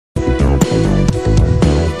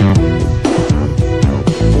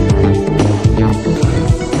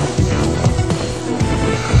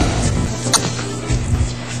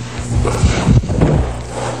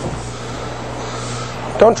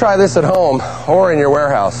Don't try this at home or in your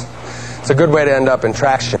warehouse. It's a good way to end up in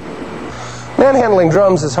traction. Manhandling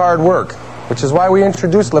drums is hard work, which is why we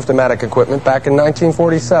introduced Liftomatic equipment back in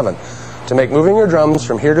 1947 to make moving your drums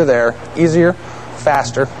from here to there easier,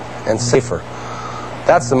 faster, and safer.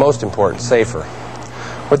 That's the most important, safer.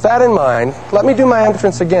 With that in mind, let me do my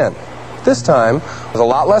entrance again. This time with a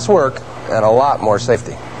lot less work and a lot more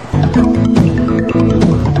safety.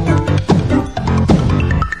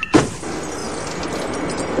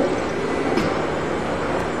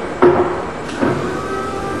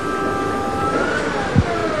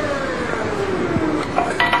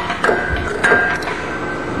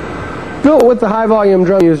 Built with the high-volume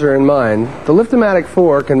drum user in mind, the Liftomatic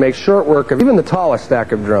 4 can make short work of even the tallest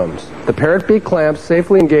stack of drums. The Parrot beak clamps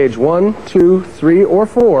safely engage 1, 2, 3, or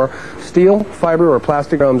 4 steel, fiber, or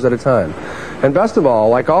plastic drums at a time. And best of all,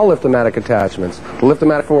 like all Liftomatic attachments, the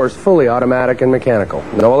Liftomatic 4 is fully automatic and mechanical.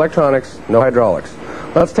 No electronics, no hydraulics.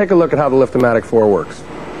 Let's take a look at how the Liftomatic 4 works.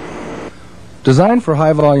 Designed for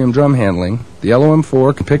high-volume drum handling, the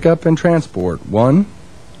LOM4 can pick up and transport 1,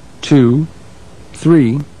 2,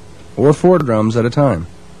 3, or 4 drums at a time.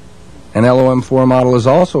 An LOM4 model is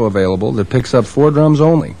also available that picks up 4 drums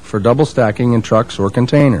only for double stacking in trucks or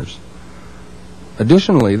containers.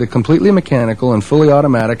 Additionally, the completely mechanical and fully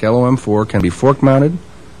automatic LOM4 can be fork mounted,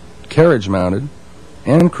 carriage mounted,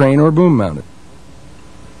 and crane or boom mounted.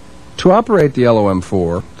 To operate the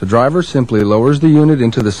LOM4, the driver simply lowers the unit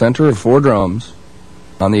into the center of 4 drums.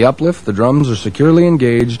 On the uplift, the drums are securely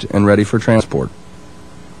engaged and ready for transport.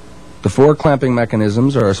 The 4 clamping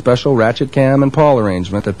mechanisms are a special ratchet cam and pawl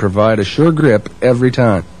arrangement that provide a sure grip every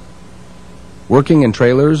time. Working in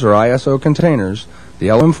trailers or ISO containers, the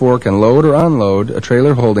LOM4 can load or unload a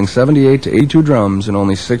trailer holding 78 to 82 drums in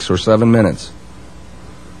only 6 or 7 minutes.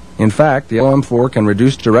 In fact, the LOM4 can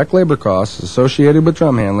reduce direct labor costs associated with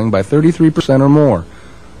drum handling by 33% or more.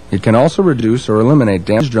 It can also reduce or eliminate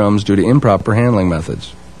damaged drums due to improper handling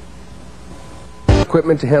methods.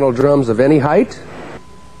 Equipment to handle drums of any height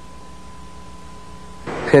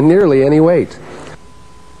and nearly any weight.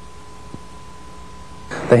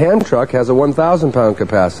 The hand truck has a 1,000-pound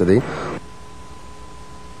capacity,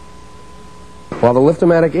 while the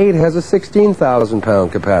Liftomatic 8 has a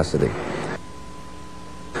 16,000-pound capacity.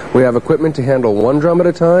 We have equipment to handle 1 drum at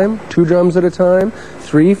a time, 2 drums at a time,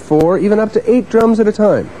 3, 4, even up to 8 drums at a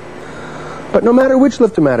time. But no matter which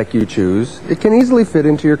Liftomatic you choose, it can easily fit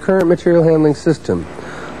into your current material handling system,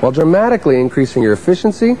 while dramatically increasing your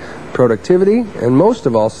efficiency, productivity, and most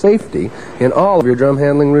of all, safety in all of your drum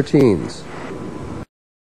handling routines.